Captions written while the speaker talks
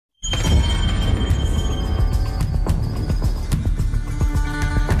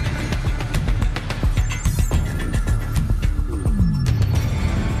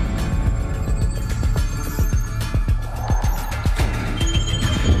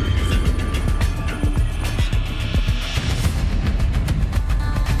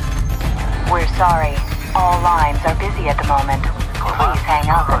sorry. All lines are busy at the moment. Please hang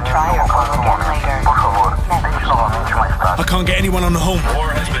up and try your call again later. I can't get anyone on the home. War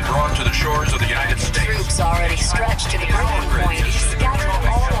has been drawn to the shores of the United States. Troops already stretched to the breaking point. Scattered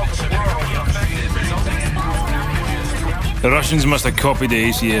all over the world. The Russians must have copied the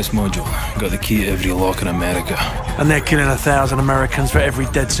ACS module. Got the key to every lock in America. And they're killing 1,000 Americans for every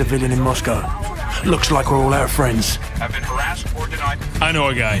dead civilian in Moscow. Looks like we're all out of friends. Have been harassed or denied. I know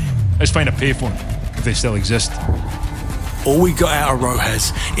a guy. Let's find a payphone, if they still exist. All we got out of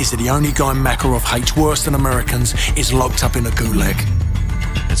Rojas is that the only guy Makarov hates worse than Americans is locked up in a gulag.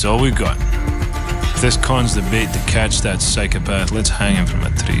 That's all we got. If this con's the bait to catch that psychopath, let's hang him from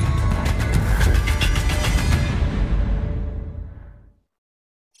a tree.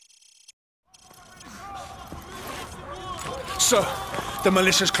 Sir, the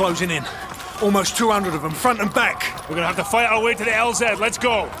militia's closing in. Almost 200 of them, front and back. We're gonna have to fight our way to the LZ. Let's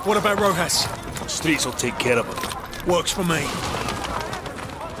go. What about Rojas? Streets will take care of it. Works for me.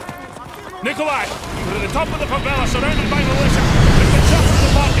 Nikolai, we're at the top of the favela, surrounded by militia. It's the top of the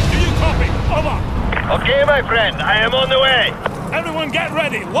market. Do you copy? Over. Okay, my friend, I am on the way. Everyone get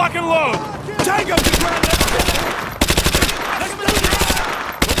ready. Lock and load. Tango to ground. Let's move.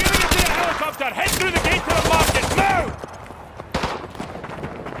 We're giving it to the helicopter. Head through the gate to the market. Move!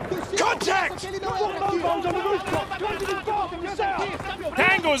 Contact!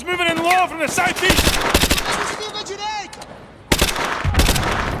 Tango's moving in low from the southeast.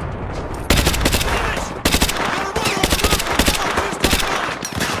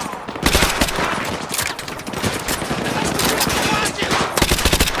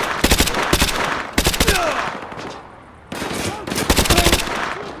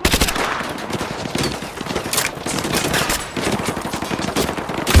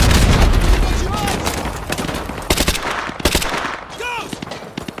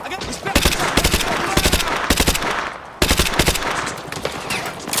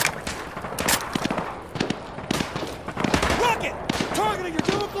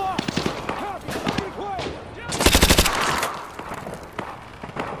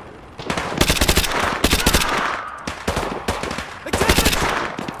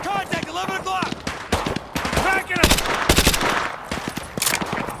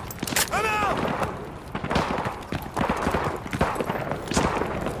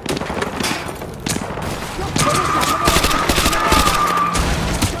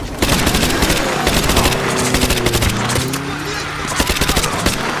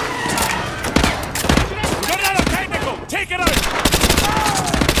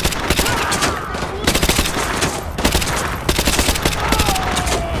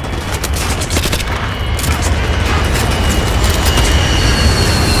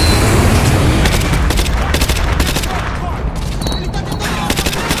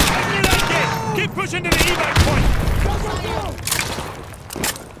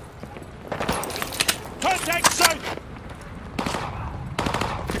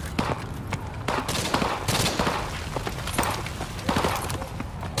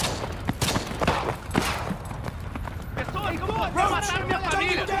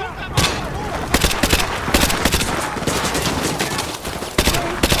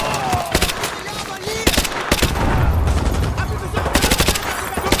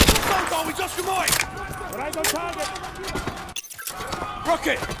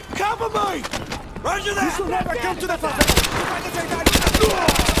 Rocket, cover me! Roger that! You should never come to the favela!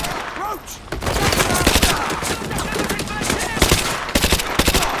 Roach!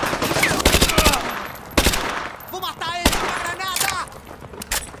 Vou matar ele com uma granada!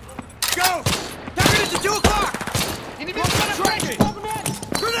 Go! Target is at 2 o'clock! Inimigo está na frente!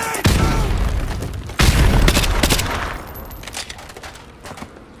 Grenade!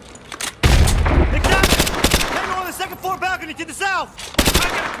 Examine! Tango on the second floor balcony to the south!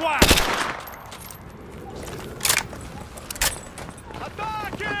 Target acquired!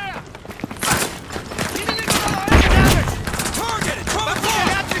 Ataque!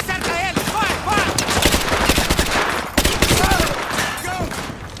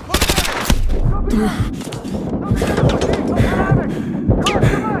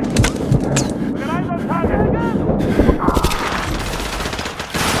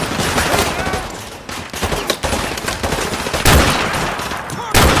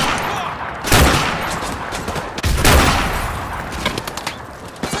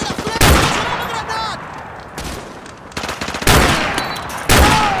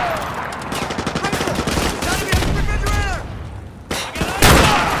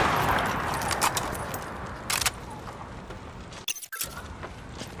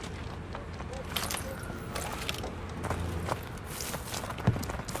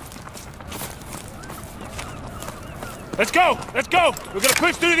 Let's go! Let's go! We're gonna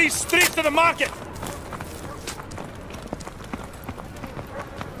push through these streets to the market!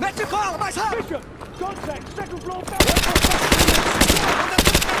 Mete bala, mais rápido! Contact, second floor back!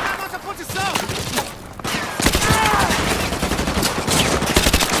 Nossa posição!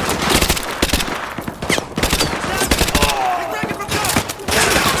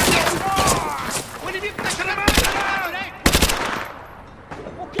 O inimigo tá chamando!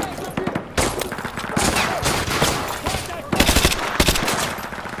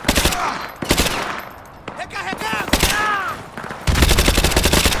 Recarregando!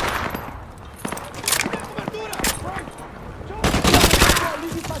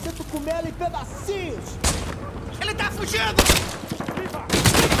 Fazendo comela em pedacinhos! Ele tá fugindo!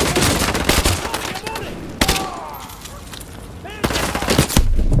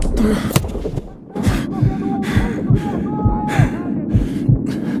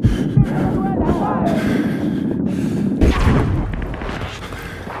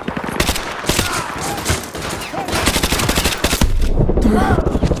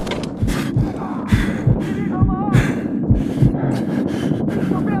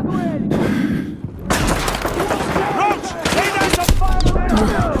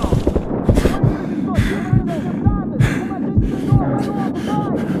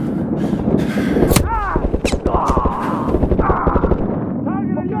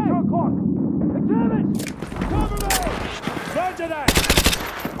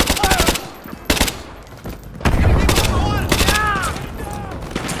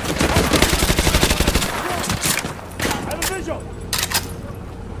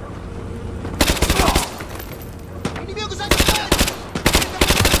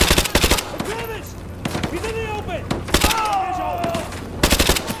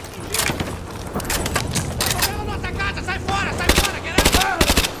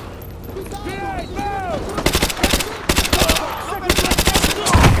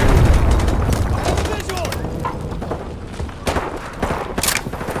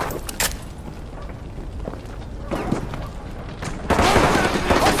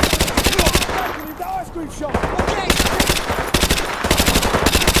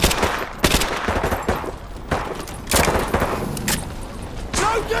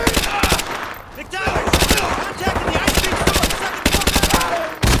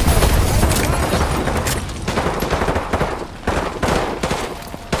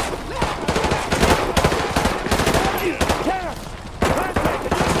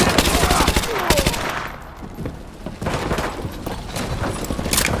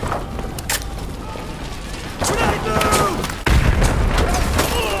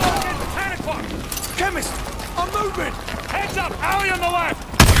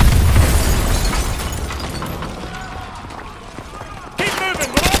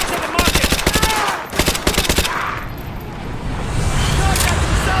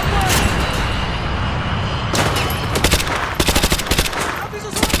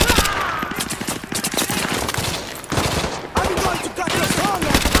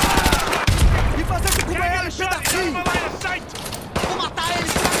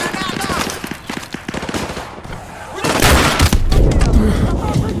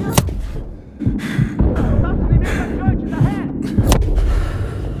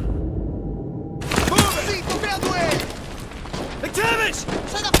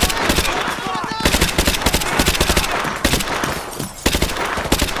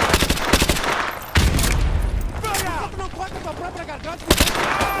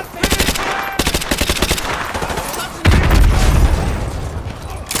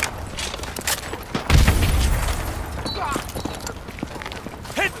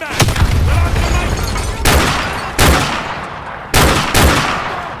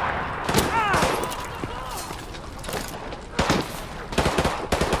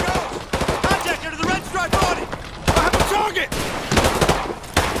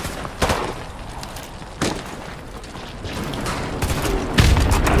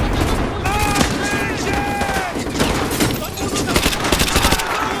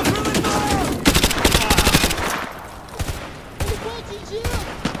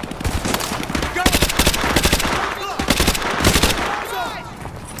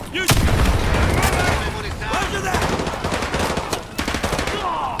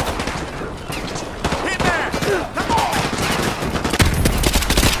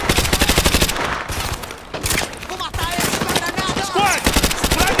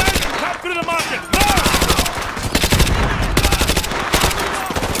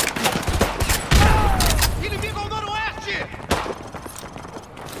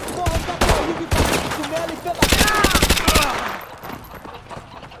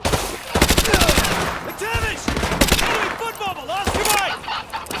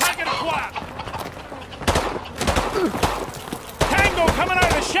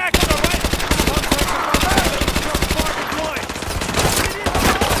 shack on the right!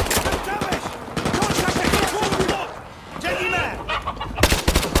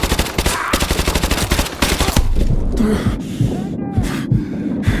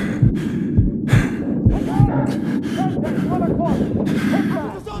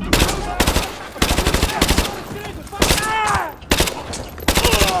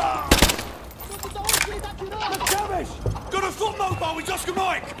 Got a foot mobile with Oscar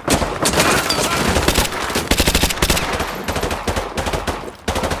Mike!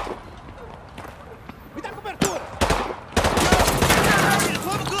 Me dá cobertura!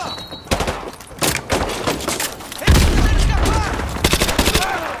 Vamos, Clã!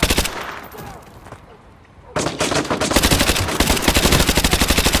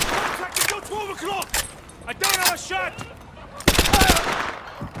 Tactical 12 o'clock! I don't have a shot!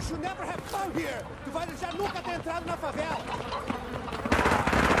 You should never have come here! Tu vai já nunca ter entrado na favela!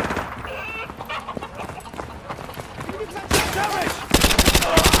 Damage!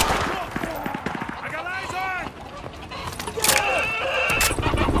 I got eyes on!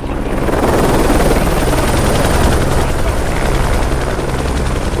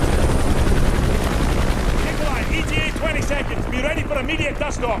 Nikolai, ETA 20 seconds. Be ready for immediate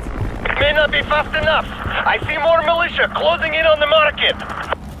dust-off. May not be fast enough. I see more militia closing in on the market.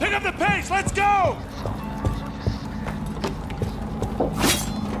 Pick up the pace, let's go!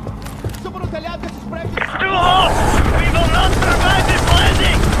 Subo no telhado desses prédios! It's too hot! We will not survive this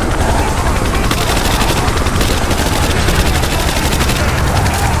landing!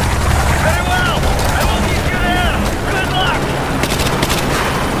 Very well! I will meet you there! Good luck!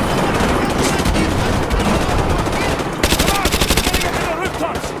 Come on! Getting up to the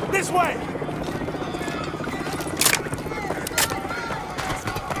rooftops! This way!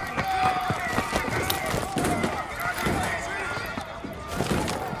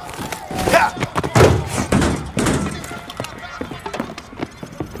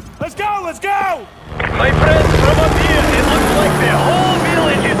 Let's go! My friends, from up here, it looks like the whole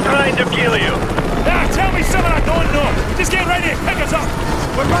village is trying to kill you. Now tell me something I don't know. Just get ready to pick us up.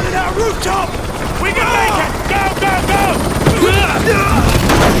 We're running out of rooftop. We can make it. Go, go, go!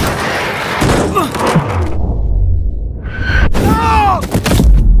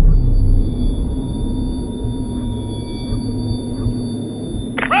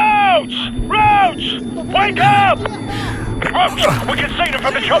 Roach! Roach! Wake up! Roach, we can see them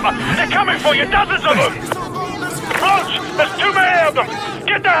from the chopper. They're coming for you, dozens of them. Roach, there's too many of them.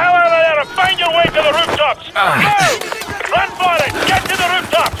 Get the hell out of there and find your way to the rooftops. Move! Run for it! Get to the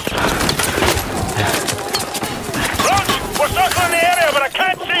rooftops! Roach, we're circling the area, but I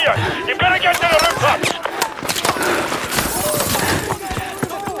can't see you. You've got to get to the rooftops.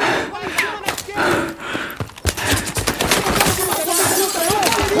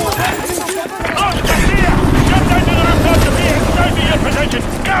 Roach, I see you! Jump down to the rooftops and be inside of your position.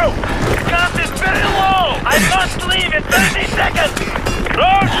 Go! Gas is very low! I must leave in 30 seconds!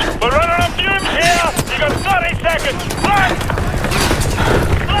 Roach, we're running on fumes here! You got 30 seconds! Run!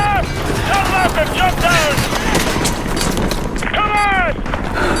 Left! Turn left and jump down! Come on!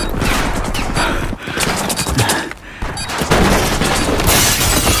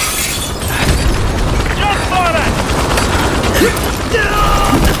 Jump for it!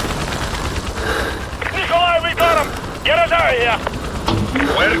 Nikolai, we got him! Get us out of here!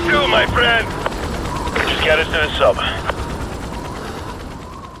 Where to, my friend? Just get us to the sub.